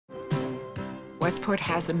Westport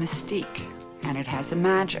has a mystique, and it has a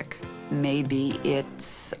magic. Maybe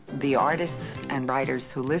it's the artists and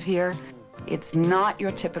writers who live here. It's not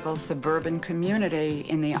your typical suburban community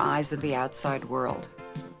in the eyes of the outside world.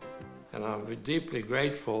 And I'm deeply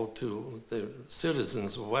grateful to the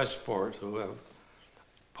citizens of Westport who have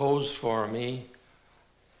posed for me.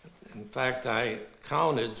 In fact, I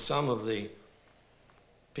counted some of the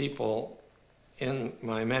people in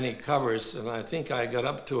my many covers, and I think I got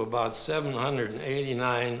up to about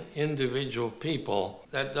 789 individual people.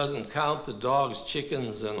 That doesn't count the dogs,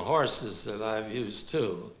 chickens, and horses that I've used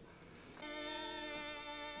too.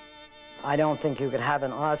 I don't think you could have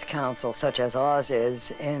an arts council such as ours is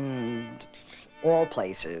in all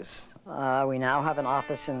places. We now have an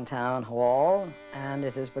office in Town Hall, and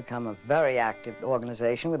it has become a very active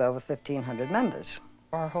organization with over 1,500 members.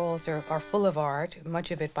 Our halls are full of art,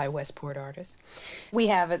 much of it by Westport artists. We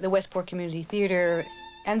have the Westport Community Theater,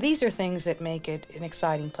 and these are things that make it an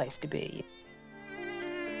exciting place to be.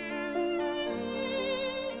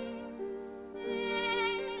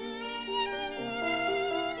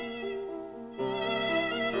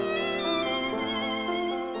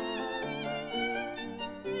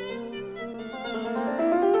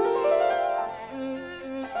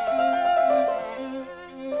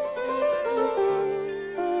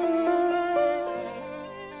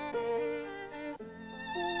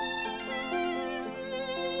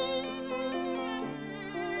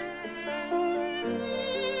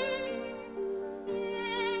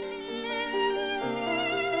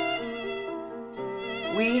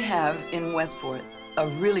 We have in Westport a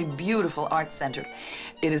really beautiful art center.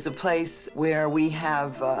 It is a place where we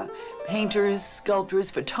have painters,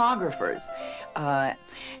 sculptors, photographers.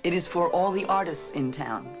 It is for all the artists in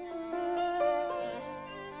town.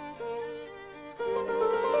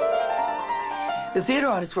 The Theater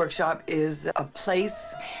Artist Workshop is a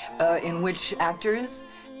place in which actors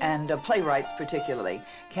and playwrights particularly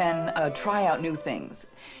can try out new things.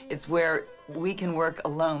 It's where we can work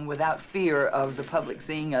alone without fear of the public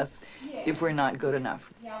seeing us if we're not good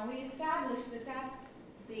enough. Yeah, we established that that's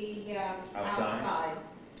the outside.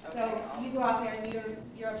 So you go out there and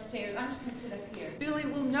you're upstairs. I'm just going to sit up here. Billy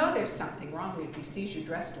will know there's something wrong if he sees you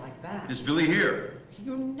dressed like that. Is Billy here?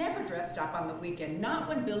 You're never dressed up on the weekend, not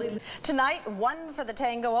when Billy... Tonight, One for the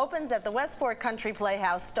Tango opens at the Westport Country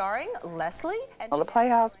Playhouse, starring Leslie and... Well, the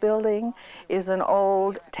Playhouse building is an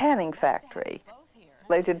old tanning factory.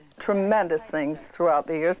 They did tremendous things throughout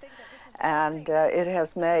the years, and it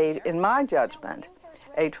has made, in my judgment,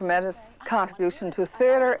 a tremendous contribution to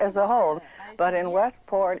theater as a whole. But in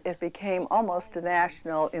Westport, it became almost a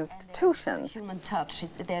national institution. Human touch,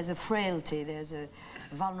 there's a frailty, there's a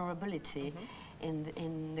vulnerability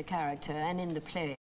in the character and in the play.